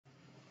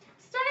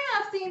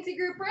CNC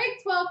group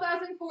break,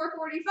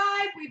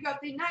 12,445. We've got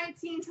the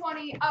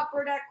 1920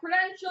 Upper Deck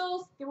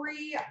Credentials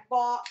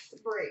 3-box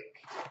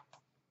break.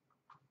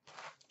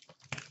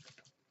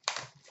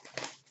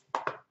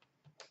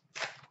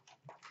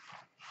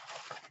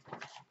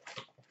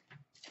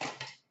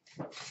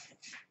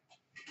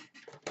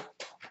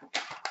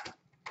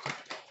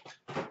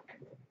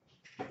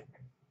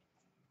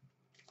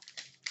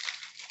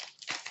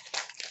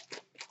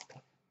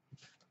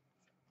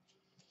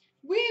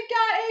 We've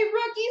got a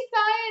rookie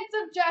science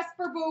of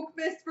Jesper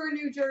Boqvist for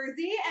New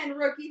Jersey and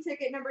rookie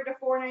ticket number to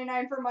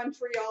 499 for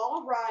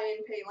Montreal,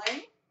 Ryan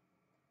Poehling.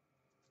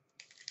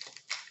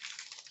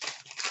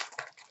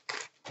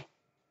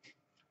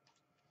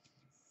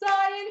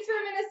 Science for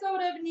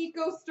Minnesota of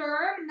Nico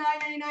Sturm,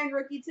 999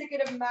 rookie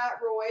ticket of Matt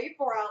Roy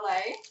for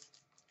LA.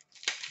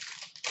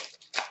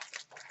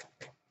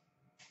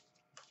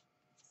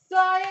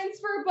 Science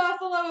for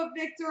Buffalo of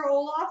Victor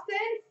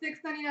Olofsson,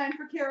 699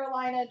 for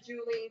Carolina,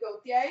 Julien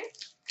Gauthier.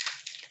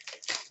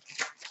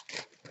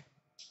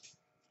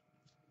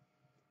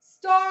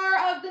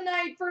 Star of the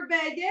Night for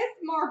Vegas,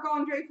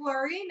 Marc-Andre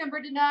Fleury,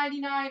 number to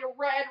 99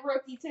 red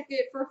rookie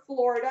ticket for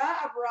Florida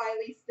of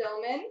Riley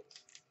Stillman.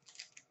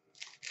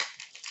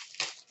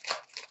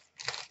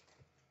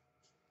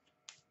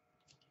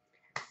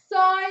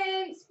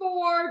 Science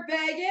for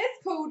Vegas,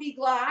 Cody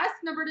Glass,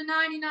 number to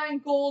 99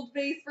 gold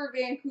base for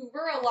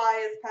Vancouver,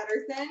 Elias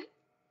Pettersson.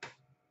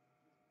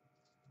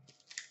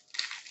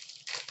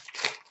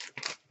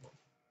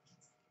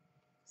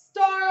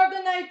 Star of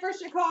the Night for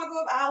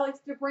Chicago of Alex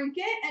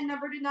DeBrincat, and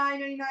number to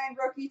 999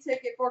 rookie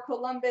ticket for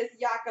Columbus,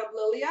 Jakob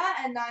Lilia,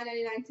 and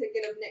 999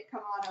 ticket of Nick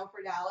Camano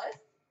for Dallas.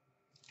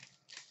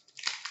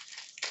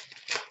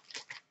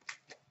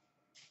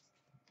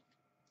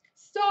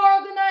 Star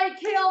of the Night,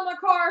 Cale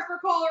Makar for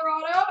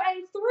Colorado,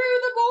 and through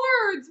the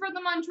boards for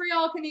the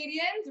Montreal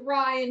Canadiens,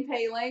 Ryan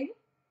Poehling.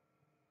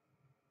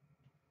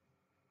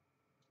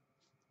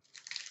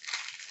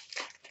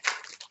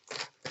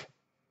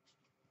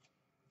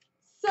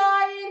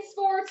 Science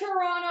for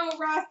Toronto,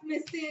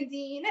 Rasmus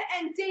Sandin,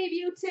 and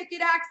debut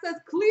ticket access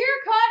clear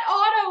cut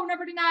auto,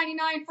 number to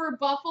 99 for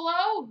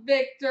Buffalo,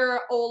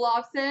 Victor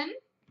Olofsson.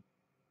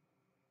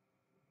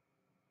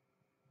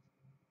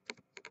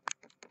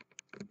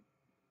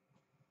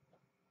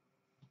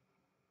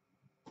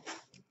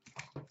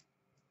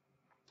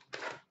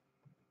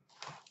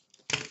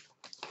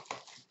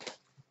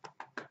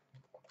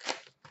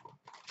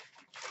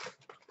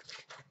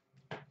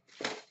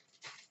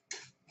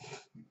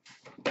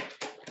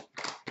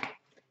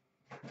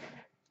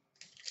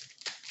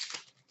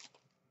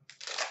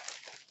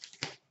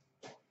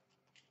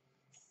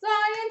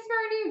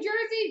 New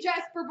Jersey,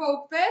 Jesper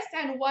Boqvist,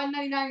 and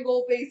 199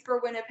 gold base for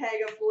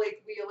Winnipeg of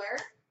Blake Wheeler.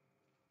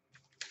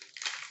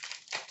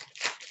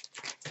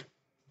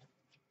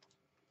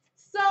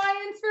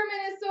 Science for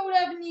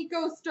Minnesota of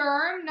Nico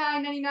Sturm,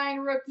 999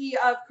 rookie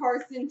of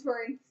Carson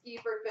Turinsky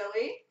for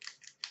Philly.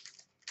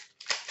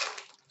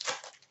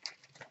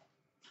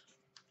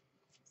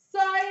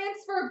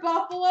 Science for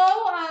Buffalo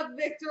of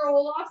Victor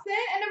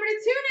Olofsson, and number to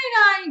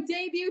 299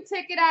 debut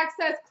ticket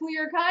access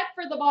clear cut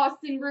for the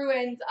Boston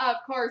Bruins of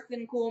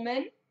Carson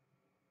Kuhlman.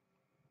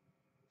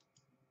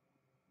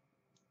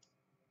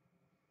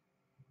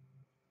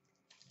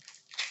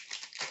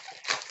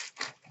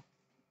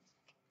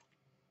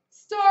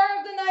 Star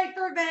of the Night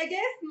for Vegas,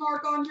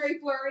 Marc-Andre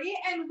Fleury,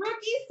 and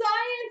rookie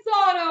science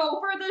auto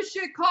for the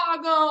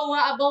Chicago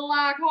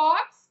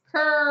Blackhawks,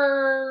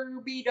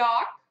 Kirby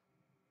Dach.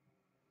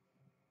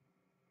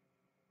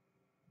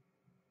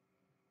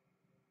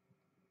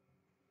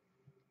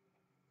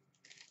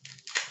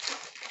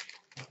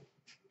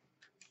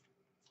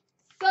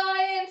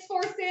 Science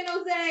for San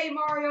Jose,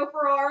 Mario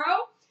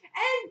Ferraro.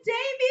 And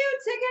debut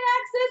ticket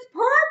access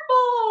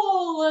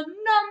purple,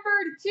 number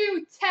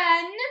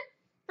 210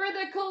 for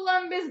the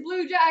Columbus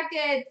Blue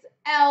Jackets,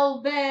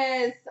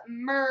 Elvis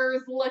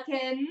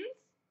Merzlikins.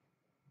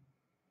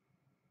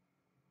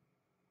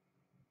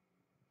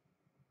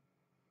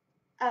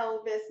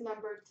 Elvis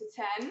number to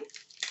 10.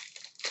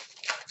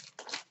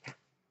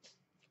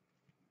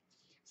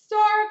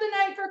 Star of the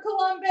Night for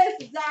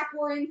Columbus, Zach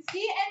Werenski,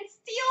 and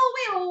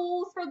Steel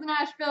Wheels for the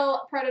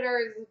Nashville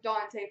Predators,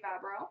 Dante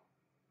Fabro.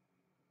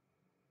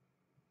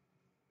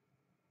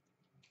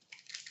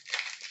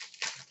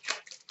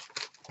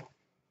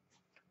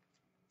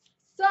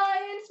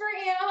 Science for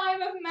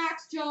Anaheim of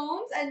Max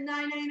Jones, and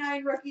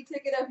 999 rookie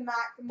ticket of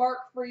Mark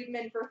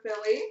Friedman for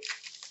Philly.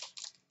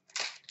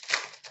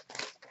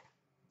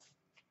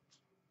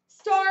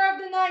 Star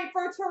of the Night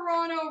for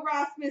Toronto,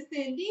 Rasmus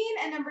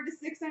Sandin, and number to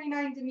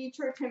 699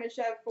 Dmitry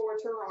Timoshev for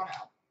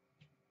Toronto.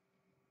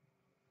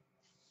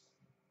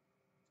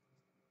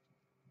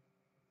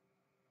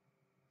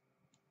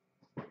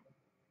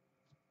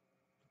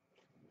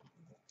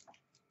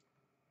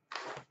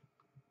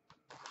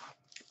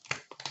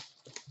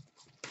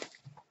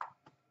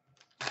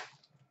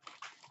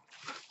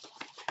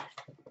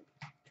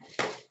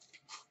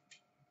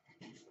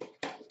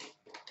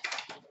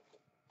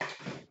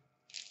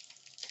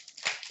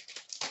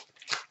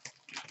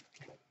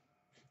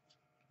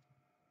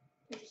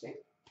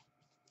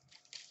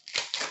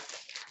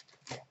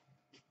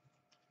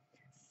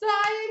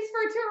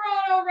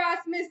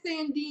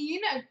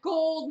 Sandine.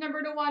 Gold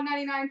number to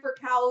 199 for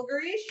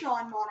Calgary,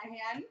 Sean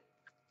Monahan.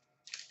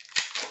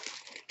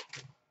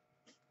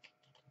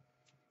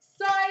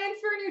 Science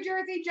for New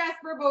Jersey,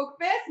 Jesper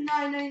Boakfist.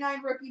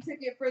 $9.99 rookie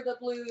ticket for the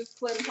Blues,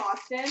 Klim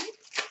Kostin.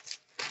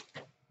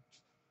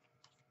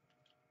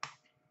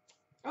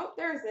 Oh,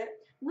 there's it.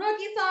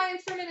 Rookie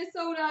Science for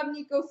Minnesota,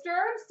 Nico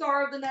Sturm.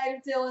 Star of the Night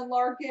of Dylan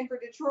Larkin for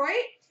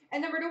Detroit.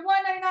 And number to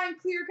 199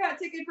 clear cut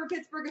ticket for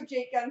Pittsburgh of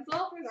Jake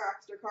Gensel. There's our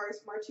extra cards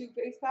from our 2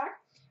 base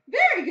pack.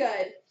 Very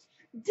good.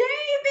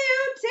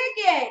 Debut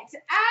ticket.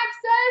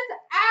 Access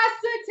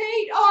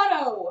acetate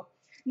auto.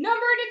 Number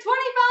to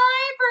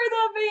 25 for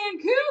the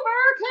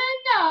Vancouver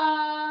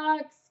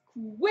Canucks.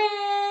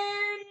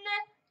 Quinn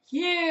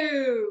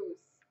Hughes.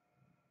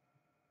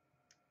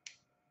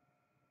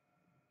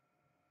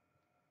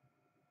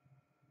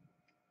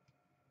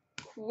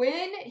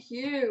 Quinn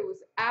Hughes,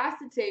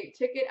 acetate,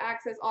 ticket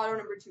access auto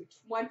number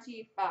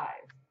 225.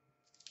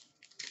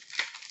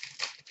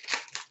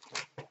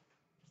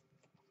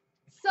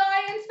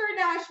 Science for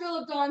Nashville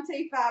of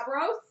Dante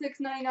Fabro,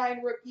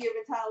 $6.99 rookie of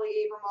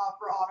Vitaly Abramov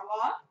for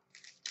Ottawa.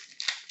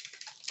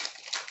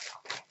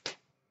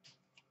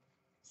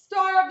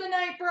 Star of the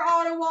Night for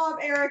Ottawa of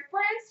Eric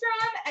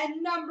Brandstrom,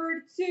 and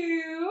number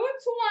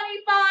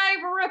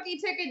 225 rookie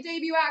ticket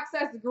debut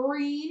access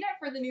green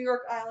for the New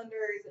York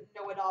Islanders,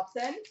 Noah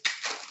Dobson.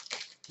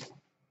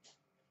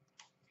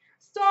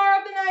 Star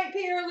of the Night,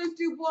 Pierre-Luc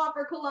Dubois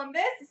for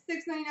Columbus.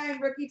 $6.99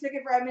 rookie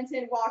ticket for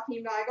Edmonton,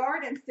 Joakim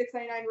Nygaard. And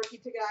 $6.99 rookie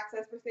ticket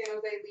access for San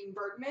Jose, Lean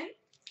Bergman.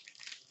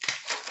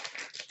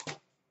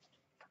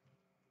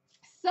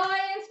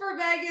 Science for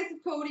Vegas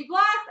of Cody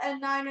Glass.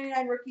 And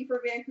 $9.99 rookie for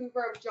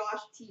Vancouver of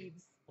Josh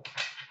Teves.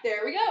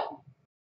 There we go.